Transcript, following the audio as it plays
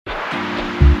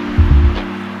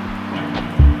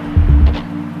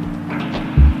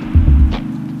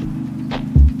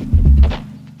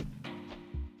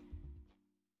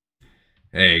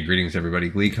Hey, greetings everybody,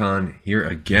 GleeCon here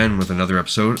again with another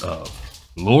episode of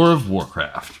Lore of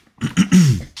Warcraft.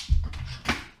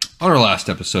 On our last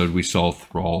episode, we saw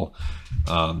Thrall,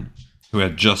 who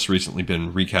had just recently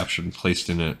been recaptured and placed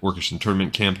in an orcish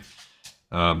internment camp.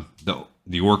 The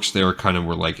orcs there kind of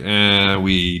were like,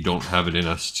 we don't have it in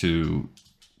us to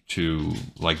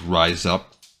like rise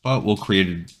up, but we'll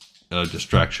create a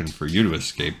distraction for you to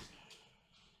escape.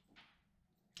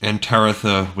 And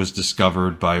Taratha was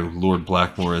discovered by Lord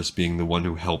Blackmore as being the one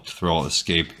who helped Thrall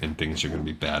escape, and things are going to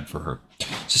be bad for her.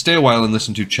 So stay a while and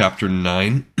listen to Chapter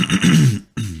 9.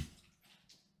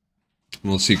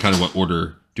 We'll see kind of what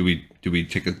order. Do we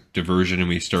take a diversion and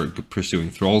we start pursuing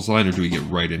Thrall's line, or do we get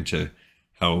right into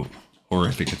how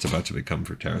horrific it's about to become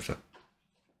for Taratha?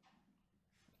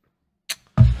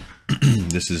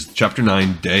 This is Chapter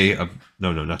 9, Day of...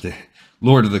 No, not Day.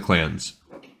 Lord of the Clans.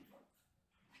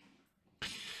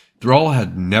 Thrall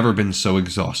had never been so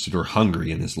exhausted or hungry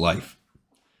in his life.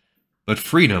 But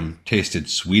freedom tasted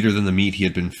sweeter than the meat he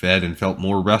had been fed and felt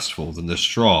more restful than the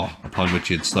straw upon which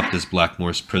he had slept as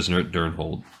Blackmore's prisoner at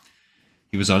Durnhold.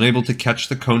 He was unable to catch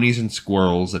the conies and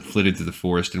squirrels that flitted through the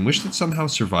forest and wished that somehow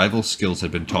survival skills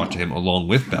had been taught to him along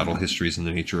with battle histories and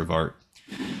the nature of art.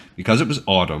 Because it was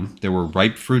autumn, there were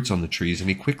ripe fruits on the trees,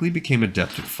 and he quickly became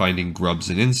adept at finding grubs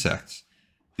and insects.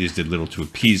 These did little to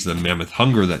appease the mammoth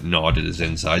hunger that gnawed at his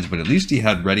insides, but at least he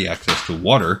had ready access to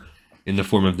water in the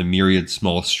form of the myriad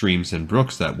small streams and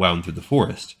brooks that wound through the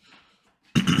forest.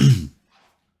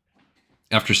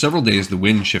 After several days, the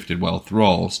wind shifted while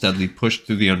Thrall steadily pushed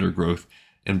through the undergrowth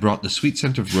and brought the sweet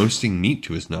scent of roasting meat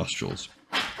to his nostrils.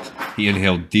 He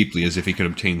inhaled deeply as if he could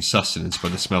obtain sustenance by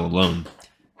the smell alone.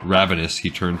 Ravenous, he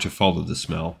turned to follow the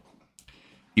smell.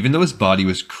 Even though his body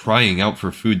was crying out for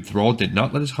food, Thrall did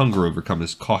not let his hunger overcome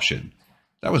his caution.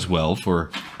 That was well, for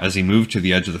as he moved to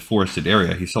the edge of the forested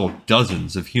area, he saw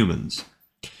dozens of humans.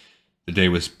 The day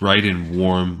was bright and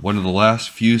warm, one of the last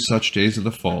few such days of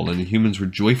the fall, and the humans were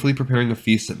joyfully preparing a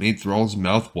feast that made Thrall's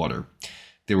mouth water.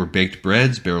 There were baked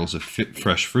breads, barrels of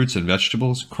fresh fruits and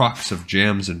vegetables, crocks of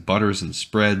jams and butters and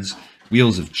spreads,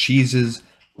 wheels of cheeses,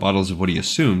 bottles of what he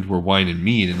assumed were wine and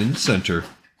mead, and in the center,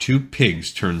 2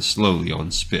 pigs turned slowly on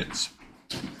spits.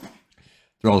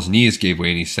 Thrall's knees gave way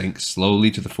and he sank slowly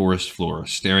to the forest floor,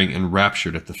 staring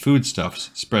enraptured at the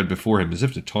foodstuffs spread before him as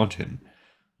if to taunt him.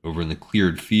 Over in the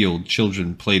cleared field,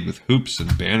 children played with hoops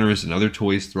and banners and other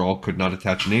toys Thrall could not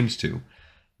attach names to.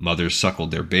 Mothers suckled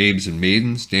their babes and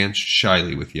maidens danced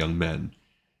shyly with young men.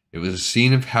 It was a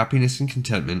scene of happiness and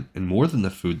contentment, and more than the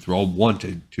food, Thrall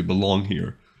wanted to belong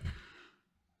here.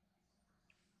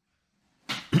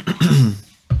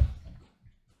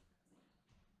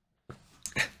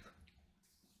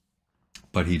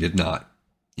 But he did not.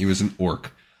 He was an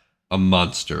orc, a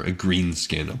monster, a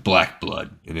greenskin, a black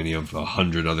blood, and any of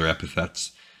 100 other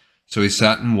epithets. So he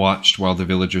sat and watched while the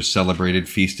villagers celebrated,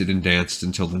 feasted, and danced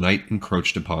until the night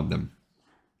encroached upon them.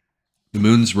 The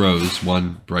moons rose,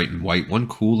 one bright and white, one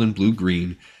cool and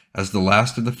blue-green, as the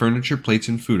last of the furniture, plates,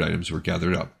 and food items were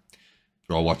gathered up.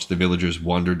 Thrall watched the villagers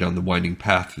wander down the winding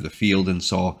path through the field and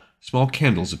saw small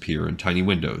candles appear in tiny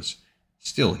windows.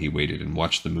 Still he waited and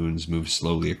watched the moons move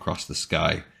slowly across the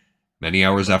sky. Many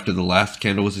hours after the last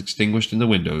candle was extinguished in the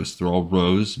windows, Thrall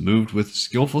rose, moved with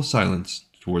skillful silence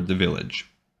toward the village.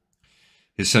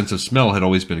 His sense of smell had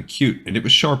always been acute, and it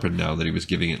was sharpened now that he was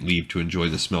giving it leave to enjoy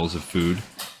the smells of food.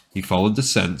 He followed the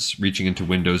scents, reaching into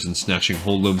windows and snatching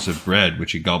whole loaves of bread,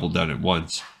 which he gobbled down at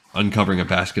once, uncovering a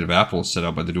basket of apples set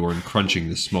out by the door and crunching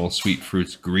the small sweet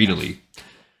fruits greedily.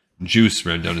 Juice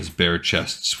ran down his bare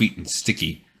chest, sweet and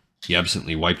sticky. He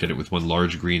absently wiped at it with one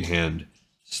large green hand.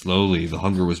 Slowly, the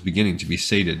hunger was beginning to be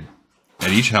sated.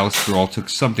 At each house, Thrall took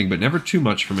something, but never too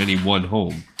much from any one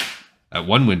home. At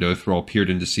one window, Thrall peered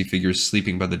in to see figures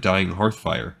sleeping by the dying hearth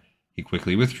fire. He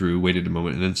quickly withdrew, waited a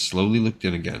moment, and then slowly looked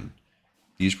in again.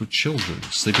 These were children,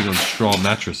 sleeping on straw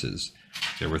mattresses.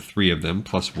 There were 3 of them,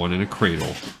 plus one in a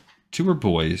cradle. 2 were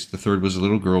boys, the third was a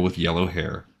little girl with yellow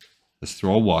hair. As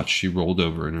Thrall watched, she rolled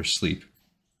over in her sleep.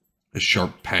 A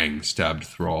sharp pang stabbed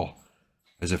Thrall.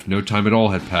 As if no time at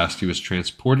all had passed, he was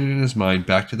transported in his mind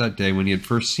back to that day when he had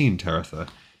first seen Taratha,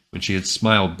 when she had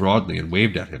smiled broadly and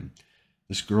waved at him.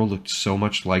 This girl looked so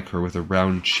much like her, with her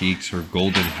round cheeks, her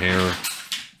golden hair.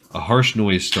 A harsh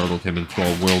noise startled him, and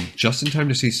Thrall whirled just in time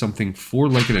to see something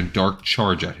four-legged and dark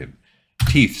charge at him.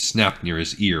 Teeth snapped near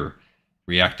his ear.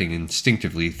 Reacting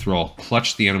instinctively, Thrall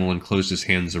clutched the animal and closed his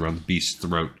hands around the beast's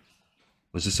throat.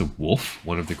 Was this a wolf,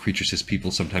 one of the creatures his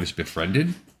people sometimes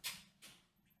befriended?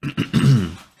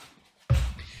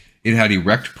 It had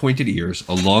erect pointed ears,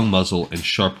 a long muzzle, and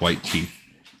sharp white teeth.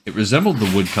 It resembled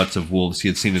the woodcuts of wolves he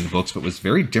had seen in the books, but was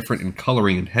very different in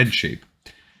coloring and head shape.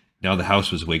 Now the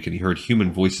house was awake and he heard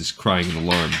human voices crying in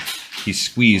alarm. He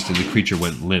squeezed and the creature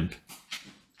went limp.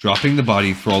 Dropping the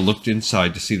body, Thrall looked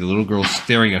inside to see the little girl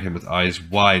staring at him with eyes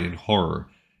wide in horror.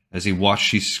 As he watched,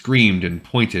 she screamed and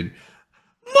pointed.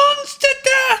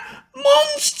 "Monster!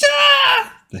 Monster!"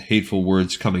 The hateful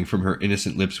words coming from her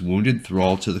innocent lips wounded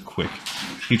Thrall to the quick.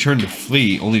 He turned to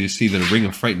flee, only to see that a ring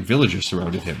of frightened villagers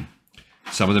surrounded him.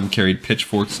 Some of them carried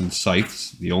pitchforks and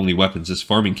scythes, the only weapons this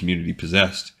farming community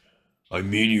possessed. "I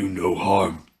mean you no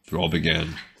harm," Thrall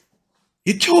began.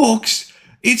 "It talks!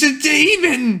 It's a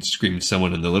demon!" screamed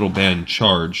someone, and the little band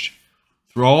charged.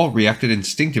 Thrall reacted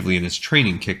instinctively and his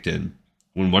training kicked in.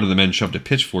 When one of the men shoved a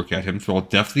pitchfork at him, Thrall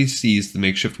deftly seized the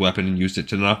makeshift weapon and used it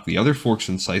to knock the other forks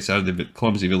and scythes out of the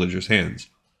clumsy villager's hands.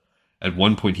 At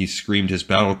one point he screamed his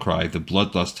battle cry, the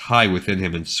bloodlust high within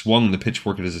him, and swung the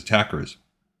pitchfork at his attackers.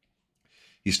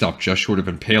 He stopped just short of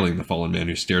impaling the fallen man,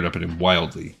 who stared up at him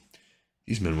wildly.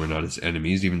 These men were not his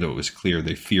enemies, even though it was clear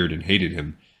they feared and hated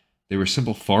him. They were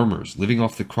simple farmers, living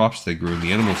off the crops they grew and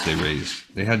the animals they raised.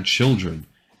 They had children.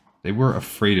 They were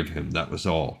afraid of him, that was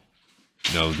all.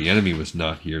 No, the enemy was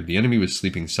not here. The enemy was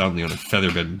sleeping soundly on a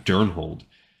featherbed in Durnhold.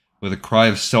 With a cry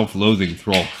of self-loathing,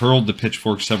 Thrall hurled the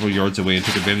pitchfork several yards away and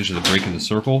took advantage of the break in the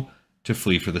circle to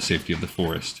flee for the safety of the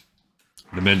forest.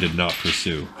 The men did not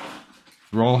pursue.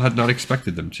 Thrall had not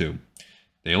expected them to.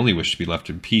 They only wished to be left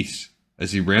in peace.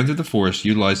 As he ran through the forest,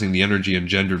 utilizing the energy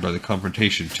engendered by the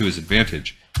confrontation to his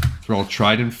advantage, Thrall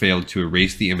tried and failed to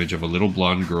erase the image of a little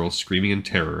blonde girl screaming in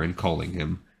terror and calling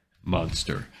him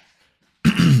monster.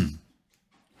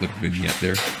 Little vignette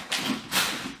there.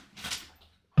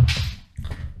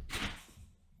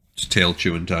 It's tail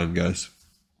chewing time, guys.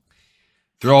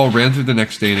 Thrall ran through the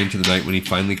next day and into the night when he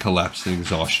finally collapsed in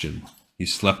exhaustion. He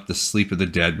slept the sleep of the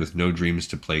dead with no dreams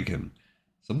to plague him.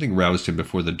 Something roused him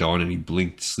before the dawn and he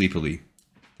blinked sleepily.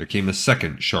 There came a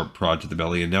second sharp prod to the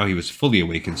belly, and now he was fully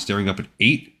awake and staring up at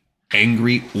 8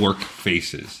 angry orc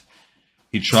faces.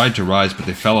 He tried to rise, but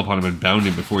they fell upon him and bound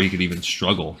him before he could even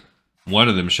struggle. One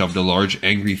of them shoved a large,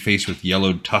 angry face with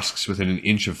yellowed tusks within an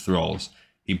inch of Thrall's.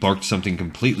 He barked something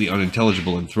completely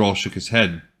unintelligible, and Thrall shook his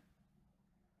head.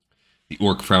 The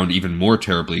orc frowned even more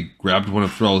terribly, grabbed one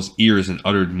of Thrall's ears, and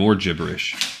uttered more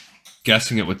gibberish.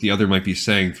 Guessing at what the other might be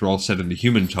saying, Thrall said in the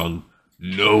human tongue,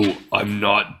 "No, I'm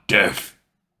not deaf."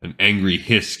 An angry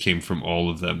hiss came from all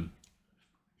of them.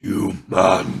 "You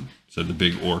man," said the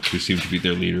big orc, who seemed to be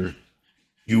their leader.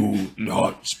 "You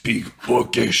not speak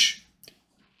Orcish?"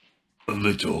 "A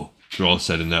little," Thrall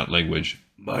said in that language.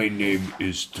 "My name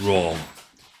is Thrall."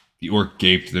 The orc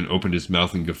gaped, then opened his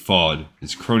mouth and guffawed.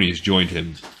 His cronies joined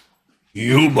him.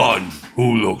 "Human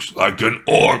who looks like an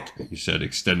orc," he said,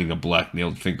 extending a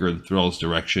black-nailed finger in Thrall's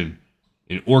direction.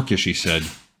 In Orcish, he said,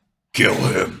 "Kill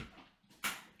him."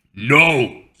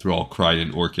 "No!" Thrall cried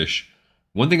in Orcish.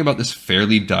 One thing about this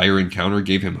fairly dire encounter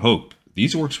gave him hope.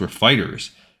 These orcs were fighters.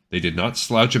 They did not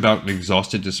slouch about in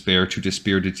exhausted despair, too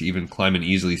dispirited to even climb an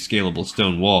easily scalable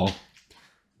stone wall.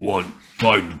 "One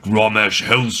fine Grommash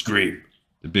hellscream."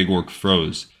 The big orc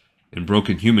froze. In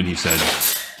broken human, he said,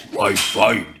 "Why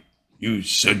fine? You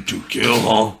said to kill,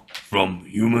 huh? From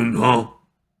human, huh?"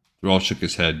 Thrall shook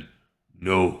his head.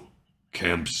 "No.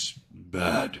 Camp's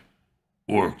bad.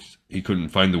 Orcs." He couldn't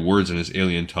find the words in his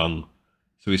alien tongue,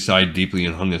 so he sighed deeply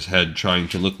and hung his head, trying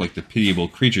to look like the pitiable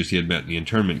creatures he had met in the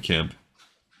internment camp.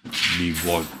 "Me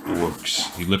want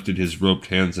orcs." He lifted his roped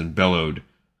hands and bellowed.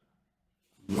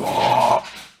 "Raw!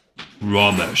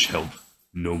 Grommash help.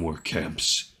 No more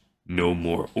camps. No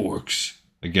more orcs."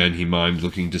 Again he mimed,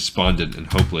 looking despondent and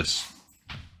hopeless.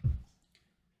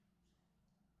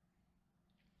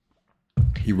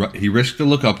 He risked a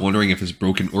look up, wondering if his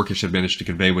broken Orcish had managed to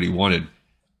convey what he wanted.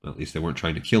 Well, at least they weren't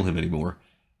trying to kill him anymore.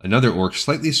 Another orc,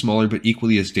 slightly smaller but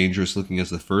equally as dangerous looking as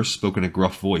the first, spoke in a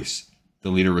gruff voice. The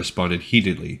leader responded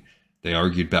heatedly. They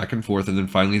argued back and forth, and then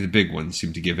finally the big one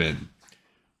seemed to give in.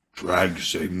 "Drag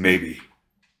say maybe.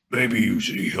 Maybe you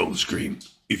should hellscream,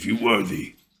 if you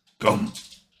worthy. Come."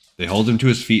 They hauled him to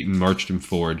his feet and marched him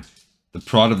forward. The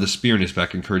prod of the spear in his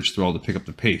back encouraged Thrall to pick up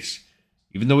the pace.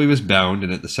 Even though he was bound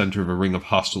and at the center of a ring of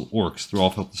hostile orcs,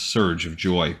 Thrall felt a surge of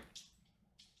joy.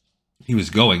 He was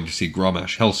going to see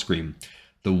Grommash hellscream,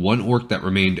 the one orc that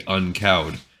remained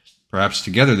uncowed. Perhaps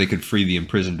together they could free the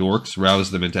imprisoned orcs,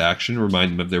 rouse them into action, and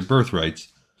remind them of their birthrights.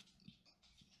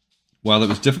 While it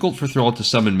was difficult for Thrall to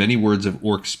summon many words of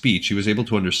orc speech, he was able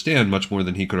to understand much more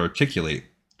than he could articulate.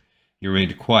 He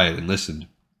remained quiet and listened.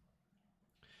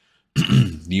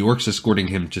 The orcs escorting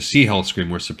him to see hellscream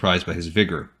were surprised by his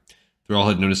vigor. Thrall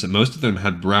had noticed that most of them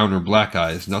had brown or black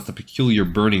eyes, not the peculiar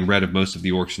burning red of most of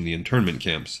the orcs in the internment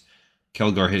camps.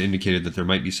 Kelgar had indicated that there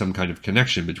might be some kind of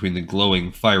connection between the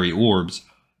glowing, fiery orbs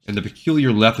and the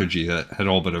peculiar lethargy that had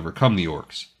all but overcome the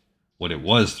orcs. What it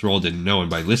was, Thrall didn't know, and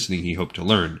by listening he hoped to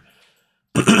learn.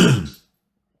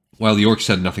 While the orcs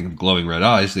said nothing of glowing red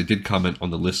eyes, they did comment on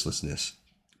the listlessness.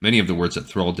 Many of the words that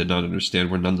Thrall did not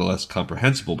understand were nonetheless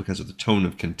comprehensible because of the tone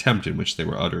of contempt in which they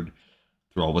were uttered.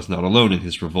 Thrall was not alone in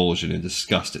his revulsion and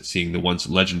disgust at seeing the once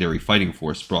legendary fighting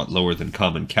force brought lower than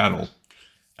common cattle.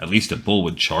 At least a bull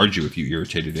would charge you if you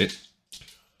irritated it.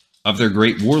 Of their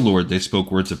great warlord they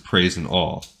spoke words of praise and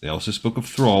awe. They also spoke of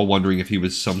Thrall, wondering if he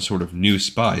was some sort of new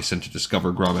spy sent to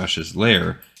discover Gromash's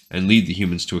lair and lead the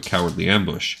humans to a cowardly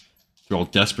ambush. Thrall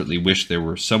desperately wished there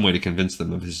were some way to convince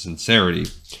them of his sincerity.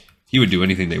 He would do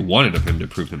anything they wanted of him to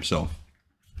prove himself.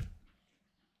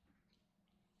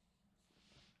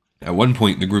 At one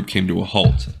point, the group came to a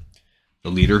halt. The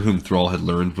leader, whom Thrall had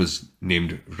learned was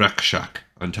named Rakshak,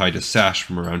 untied a sash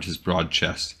from around his broad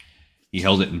chest. He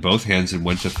held it in both hands and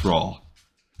went to Thrall.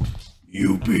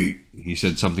 "You be," he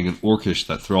said something in Orcish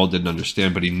that Thrall didn't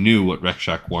understand, but he knew what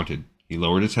Rakshak wanted. He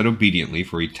lowered his head obediently,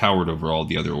 for he towered over all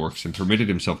the other orcs, and permitted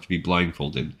himself to be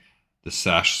blindfolded. The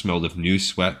sash smelled of new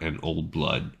sweat and old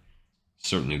blood.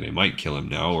 Certainly they might kill him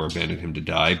now, or abandon him to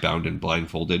die, bound and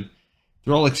blindfolded.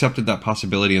 Thrall accepted that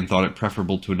possibility and thought it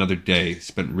preferable to another day,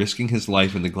 spent risking his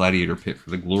life in the gladiator pit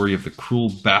for the glory of the cruel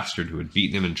bastard who had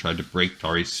beaten him and tried to break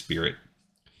Tari's spirit.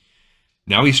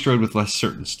 Now he strode with less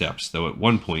certain steps, though at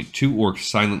one point 2 orcs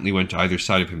silently went to either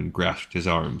side of him and grasped his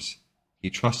arms. He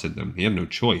trusted them. He had no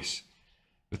choice.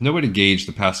 With no way to gauge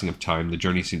the passing of time, the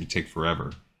journey seemed to take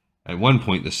forever. At one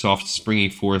point, the soft, springy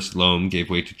forest loam gave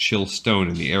way to chill stone,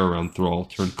 and the air around Thrall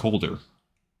turned colder.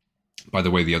 By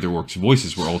the way the other orcs'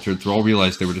 voices were altered, Thrall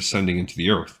realized they were descending into the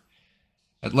earth.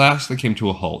 At last, they came to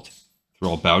a halt.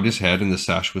 Thrall bowed his head, and the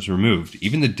sash was removed.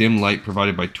 Even the dim light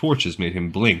provided by torches made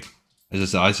him blink, as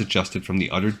his eyes adjusted from the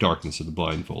utter darkness of the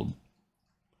blindfold.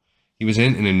 He was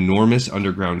in an enormous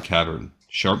underground cavern.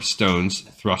 Sharp stones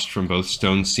thrust from both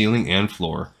stone ceiling and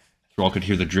floor. Thrall could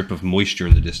hear the drip of moisture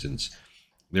in the distance.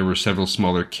 There were several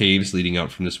smaller caves leading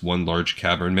out from this one large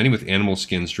cavern, many with animal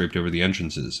skins draped over the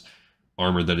entrances.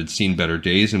 Armor that had seen better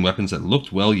days and weapons that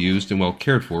looked well used and well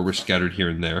cared for were scattered here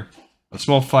and there. A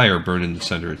small fire burned in the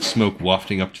center, its smoke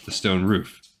wafting up to the stone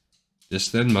roof. This,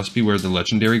 then, must be where the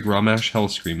legendary Gromash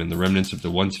Hellscream and the remnants of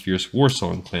the once fierce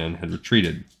Warsong clan had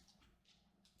retreated.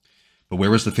 But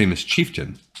where was the famous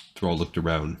chieftain? Thrall looked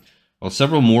around. While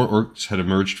several more orcs had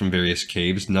emerged from various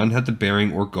caves, none had the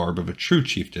bearing or garb of a true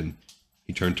chieftain.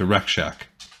 He turned to Rakshak.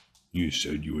 "You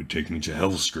said you would take me to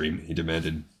Hellscream," he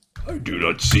demanded. "I do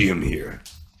not see him here."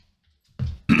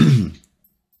 "You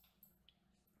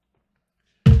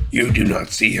do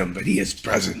not see him, but he is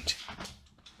present."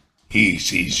 "He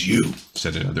sees you,"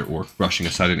 said another orc, brushing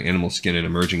aside an animal skin and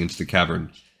emerging into the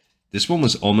cavern. This one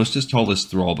was almost as tall as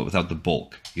Thrall, but without the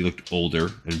bulk. He looked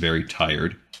older and very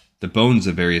tired. The bones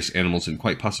of various animals, and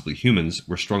quite possibly humans,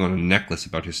 were strung on a necklace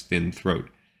about his thin throat.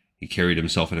 He carried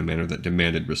himself in a manner that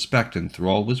demanded respect, and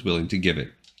Thrall was willing to give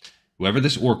it. Whoever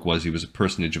this orc was, he was a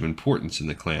personage of importance in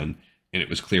the clan, and it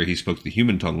was clear he spoke the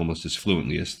human tongue almost as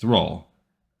fluently as Thrall.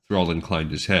 Thrall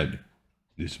inclined his head.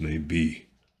 "This may be,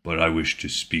 but I wish to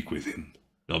speak with him,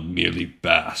 not merely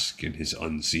bask in his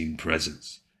unseen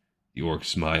presence." The orc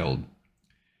smiled.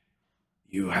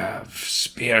 "You have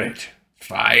spirit,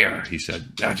 fire," he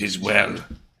said. "That is well.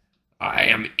 I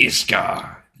am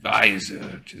Iskar,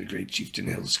 advisor to the great chieftain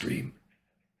Hellscream.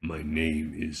 My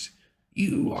name is...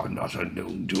 You are not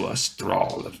unknown to us,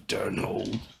 Thrall of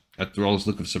Durnhold." At Thrall's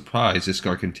look of surprise,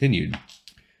 Iskar continued.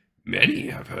 "Many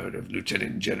have heard of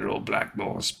Lieutenant General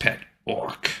Blackmore's pet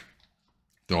orc."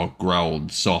 Thrall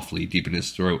growled softly deep in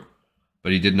his throat,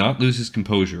 but he did not lose his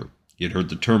composure. He had heard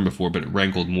the term before, but it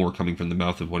rankled more coming from the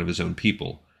mouth of one of his own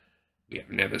people. "We have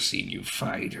never seen you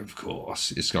fight, of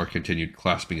course," Iskar continued,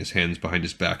 clasping his hands behind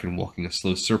his back and walking a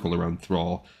slow circle around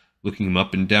Thrall, looking him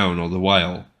up and down all the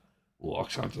while.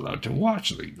 "Orcs aren't allowed to watch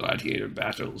the gladiator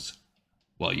battles.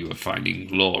 While you were finding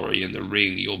glory in the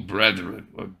ring, your brethren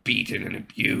were beaten and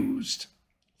abused."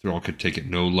 Thrall could take it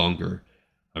no longer.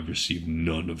 "I've received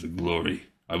none of the glory.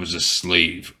 I was a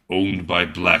slave, owned by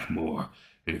Blackmore,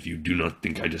 and if you do not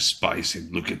think I despise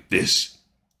him, look at this."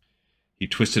 He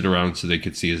twisted around so they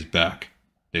could see his back.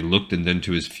 They looked, and then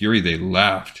to his fury they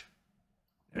laughed.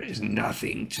 "There is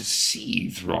nothing to see,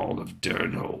 Thrall of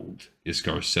Durnhold,"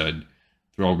 Iskar said.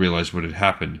 Thrall realized what had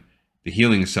happened. The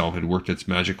healing salve had worked its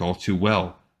magic all too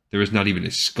well. There was not even a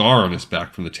scar on his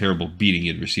back from the terrible beating he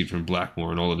had received from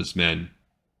Blackmore and all of his men.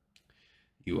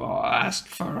 "You are asked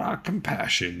for our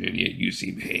compassion, and yet you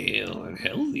seem hale and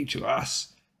healthy to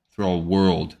us." Thrall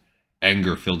whirled.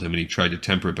 Anger filled him, and he tried to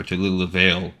temper it, but to little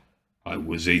avail. "I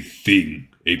was a thing,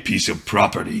 a piece of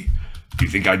property. Do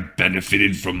you think I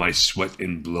benefited from my sweat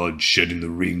and blood shed in the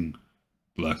ring?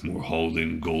 Blackmore hauled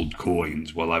in gold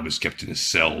coins while I was kept in a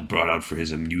cell, brought out for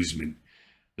his amusement.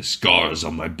 The scars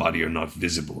on my body are not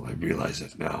visible, I realize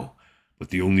that now. But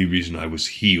the only reason I was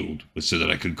healed was so that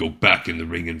I could go back in the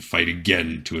ring and fight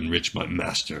again to enrich my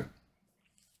master.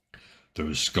 There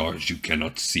are scars you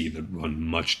cannot see that run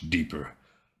much deeper.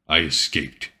 I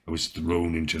escaped. I was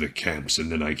thrown into the camps,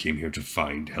 and then I came here to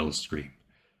find Hellscream.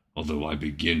 Although I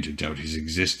begin to doubt his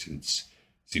existence,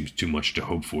 it seems too much to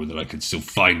hope for that I could still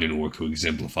find an orc who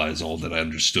exemplifies all that I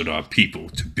understood our people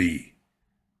to be.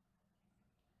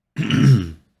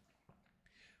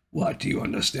 What do you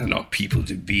understand our people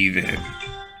to be, then?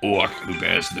 Orc who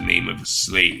bears the name of a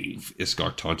slave,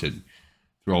 Iskar taunted.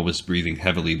 Thrall was breathing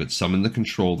heavily, but summoned the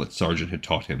control that Sergeant had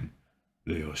taught him.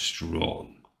 They are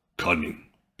strong, cunning,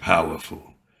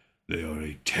 powerful. They are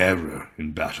a terror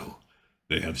in battle.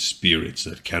 They have spirits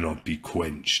that cannot be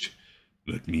quenched.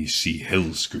 Let me see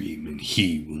Hellscream, and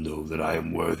he will know that I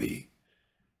am worthy.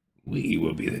 We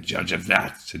will be the judge of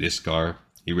that, said Iskar.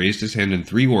 He raised his hand, and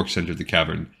 3 orcs entered the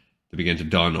cavern. They began to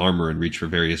don armor and reach for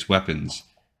various weapons.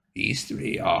 These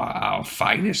 3 are our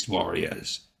finest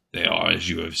warriors. They are, as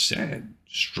you have said,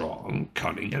 strong,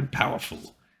 cunning, and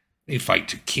powerful. They fight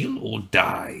to kill or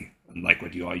die. Unlike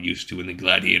what you are used to in the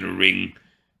gladiator ring,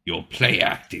 your play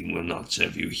acting will not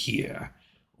serve you here.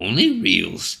 Only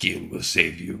real skill will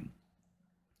save you.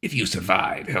 If you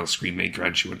survive, Hellscream may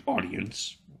grant you an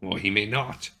audience, or he may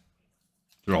not.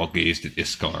 Thrall gazed at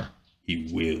Iskar. He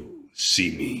will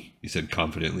see me, he said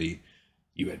confidently.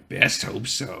 You had best hope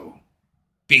so.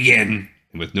 Begin!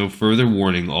 And with no further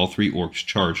warning, all 3 orcs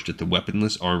charged at the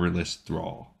weaponless, armorless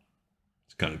Thrall.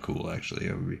 It's kind of cool, actually.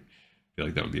 I feel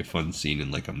like that would be a fun scene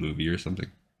in like a movie or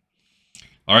something.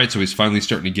 Alright, so he's finally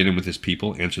starting to get in with his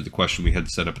people, answered the question we had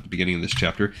set up at the beginning of this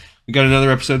chapter. We got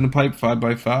another episode in the pipe,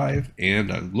 5x5,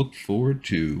 and I look forward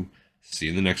to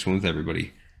seeing the next one with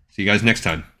everybody. See you guys next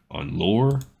time on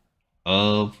Lore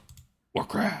of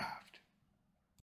Warcraft.